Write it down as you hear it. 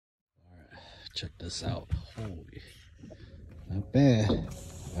Check this out. Holy, not bad.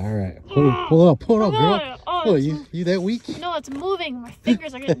 All right, pull it up, girl. Oh, what, you that weak? No, it's moving. My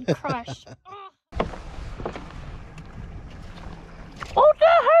fingers are getting crushed. Oh,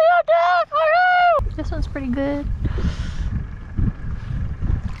 this one's pretty good.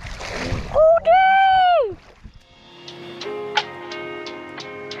 Oh, dang!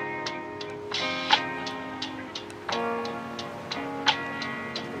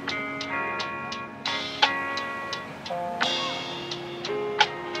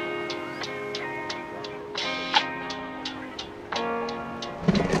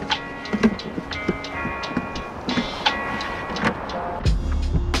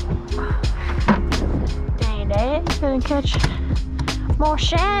 Gonna catch more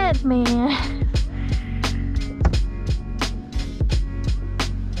shad, man.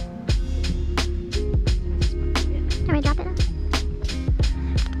 Can we drop it?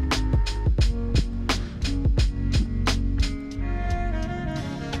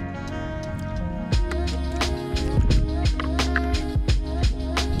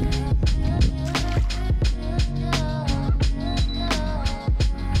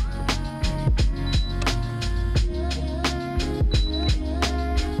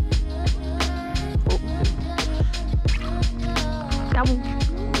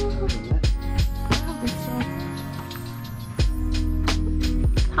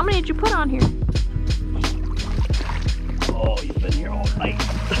 How many did you put on here? Oh, you've been here all night.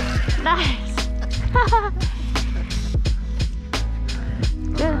 Nice.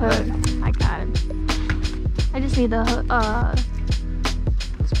 Good hook. I got it. I just need the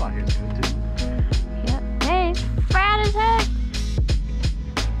This spot here is good too. Yep. Hey, fat as heck.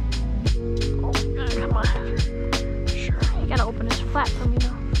 Oh, come on. Sure. You gotta open this flat for me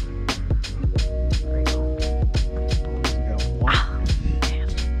though. There you go. Ah, man,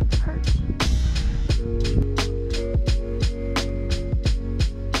 it hurts.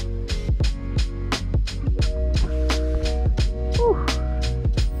 Whew.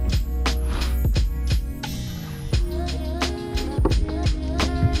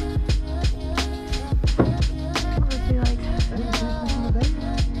 What would it be like?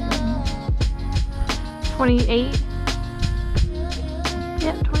 28.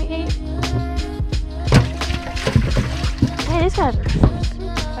 Yep, 28. Hey, these guys are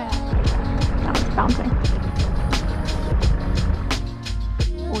super fast. That one's bouncing.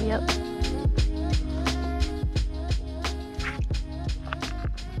 Oh, yep.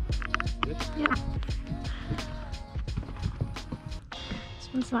 Yep. This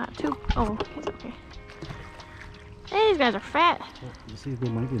one's not too. Oh, it's okay. Hey, these guys are fat. You see,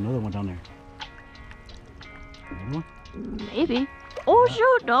 there might be another one down there. Another one? Maybe. Oh,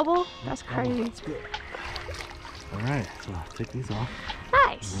 shoot, double. That's crazy. That's good. All right, so I'll take these off.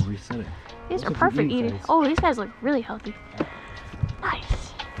 Nice. We'll reset it. These Those are for perfect eating eating. size. Oh, these guys look really healthy.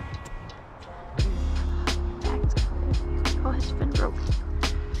 Nice. Oh, his fin broke.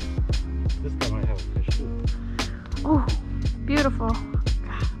 This guy might have a fish too. Oh, beautiful.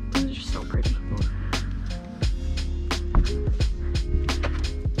 God, these are so pretty.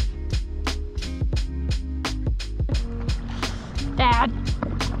 Dad.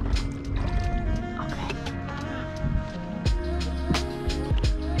 Okay.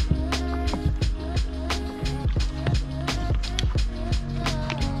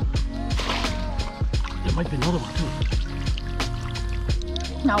 There might be another one too.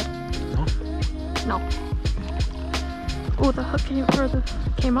 No. No? No. Oh, the hook came off. Yes, that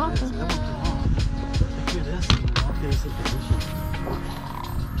one came off. Take care of this and I'll get us in position.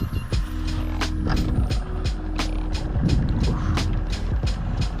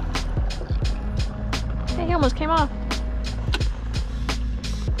 Hey, he almost came off.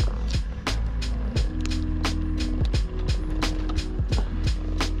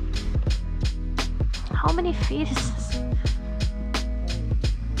 How many feet is this?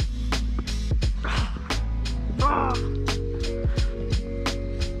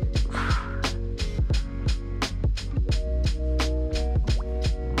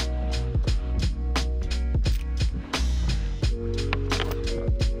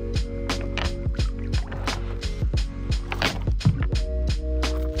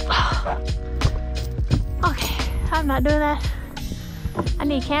 Okay, I'm not doing that. I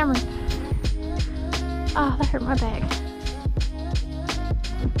need Cameron. Oh, that hurt my back.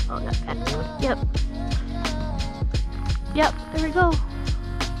 Oh, that. Yep. Yep, there we go.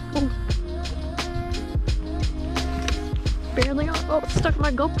 Oh. Barely on. Oh, it's stuck in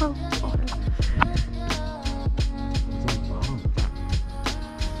my GoPro. Oh,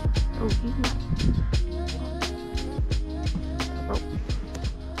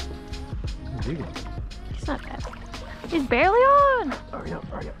 big one. He's not bad. He's barely on. Hurry up,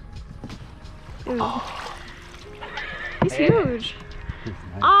 hurry up. Dude. Oh. He's huge. Nice.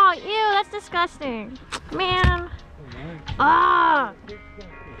 Oh, ew, that's disgusting. Man. Ah.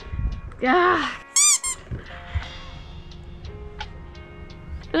 Yeah.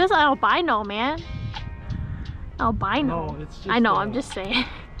 This is albino, man. Albino. No, it's just, I know, I'm just saying.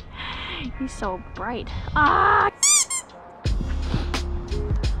 He's so bright. Ah! I'm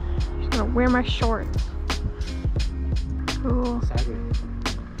just gonna wear my shorts. Cool. Sideways.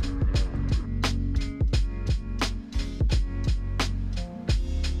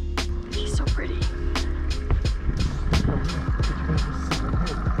 He's so pretty.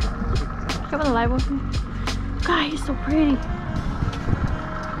 Come on the live with me. God, he's so pretty.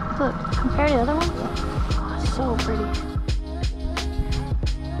 Look, compared to the other ones, oh, so pretty.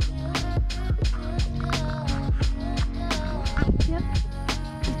 Yep,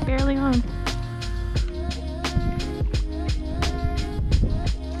 he's barely on.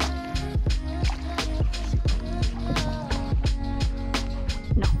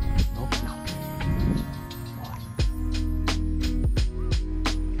 No. Nope. No.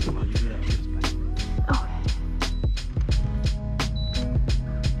 Come on, you do that first, buddy. Oh.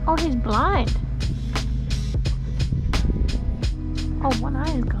 Oh, he's blind. Oh, one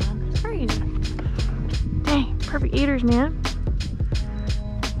eye is gone. That's crazy. Dang, perfect eaters, man.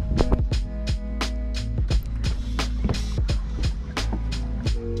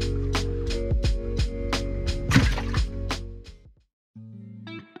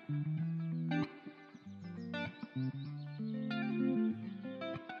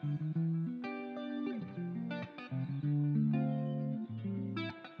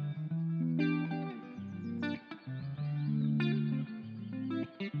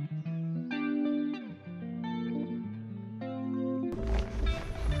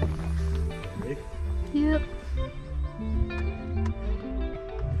 Yep.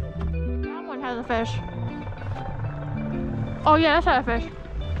 That one has a fish. Oh yeah, that's a fish.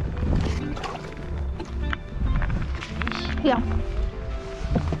 Yeah.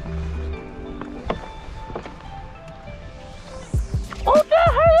 Oh yeah,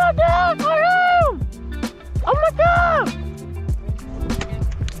 hurry up, Dad! Hurry up! Oh my god!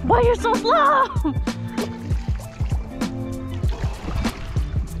 Why you're so slow?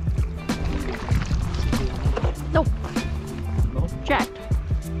 Nope. Nope. Checked.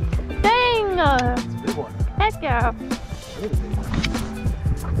 Dang! It's a big one. Heck yeah. Really big one.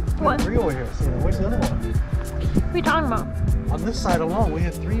 What? Three over here. See, where's the other one? What are you talking about? On this side alone, we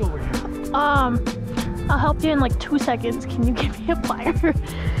have three over here. I'll help you in like 2 seconds. Can you give me a plier?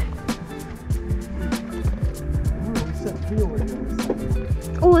 Oh, we set three over here.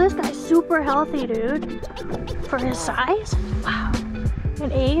 Oh, this guy's super healthy, dude. For his size? Wow.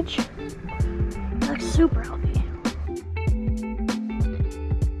 And age? He looks super healthy.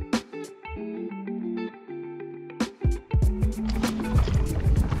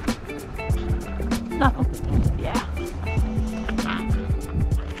 Nothing. Yeah.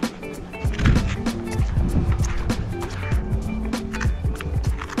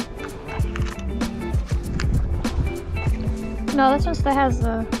 No, this one still has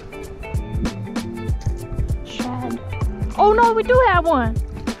the shad. Oh no, we do have one.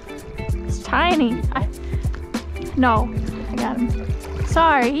 It's tiny. No, I got him.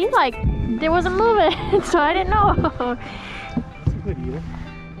 Sorry, he like, there wasn't moving, so I didn't know. It's a good eater.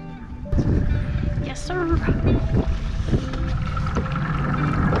 Yes, sir.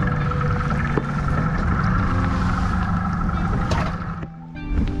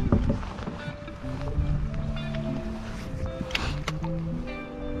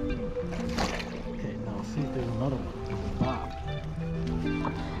 Okay, now see if there's another one. Wow.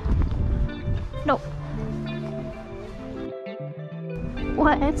 Nope.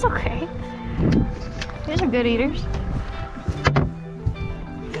 What? It's okay. These are good eaters.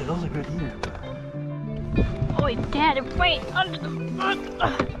 Yeah, those are good eaters. Oh, Dad, wait.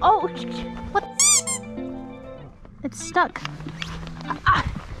 Oh, what? It's stuck.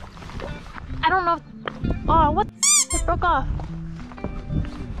 I don't know. Oh, what? It broke off.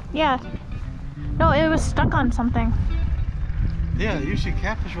 Yeah. No, it was stuck on something. Yeah, usually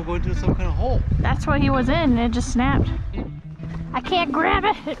catfish will go into some kind of hole. That's what he was in, and it just snapped. I can't grab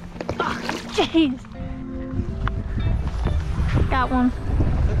it. Oh, jeez. Got one.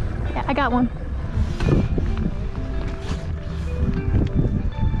 Yeah, I got one.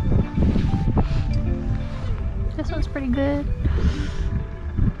 This one's pretty good.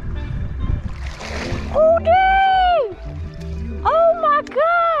 Oh, dang! Oh my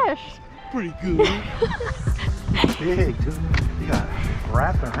gosh! Pretty good. Big, dude. You got it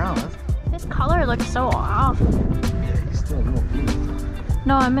wrapped around. This his color looks so off. Yeah, he's still a little blue.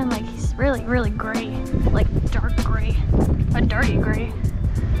 No, I meant like he's really, really gray. Like dark gray. A dirty gray.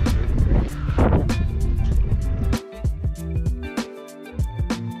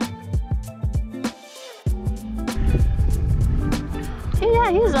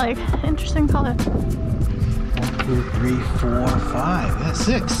 Yeah, he's like interesting color. 1, 2, 3, 4, 5. Yeah,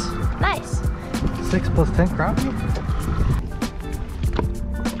 6. Nice. 6 plus 10 crappie?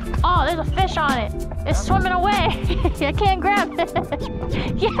 Oh, there's a fish on it. It's swimming away. I can't grab it.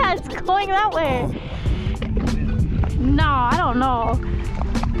 Yeah, it's going that way. No, I don't know.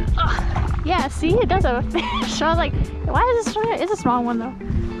 Ugh. Yeah, see, it does have a fish. I was like, why is this swimming? It's a small one though.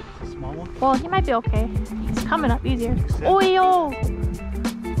 A small one? Well, he might be okay. He's coming up easier. Oh, yo.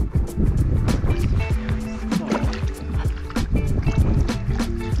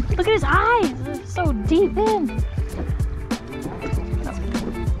 Look at his eyes. They're so deep in.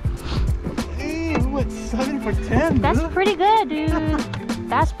 Hey, we went 7 for 10. That's dude. pretty good, dude.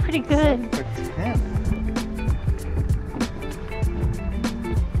 That's pretty good. 7 for 10.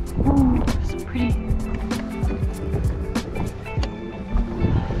 Ooh, so pretty.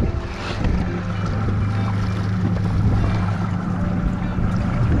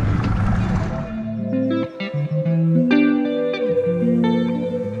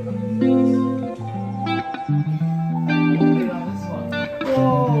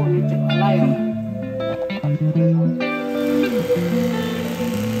 Oh, it's a lion.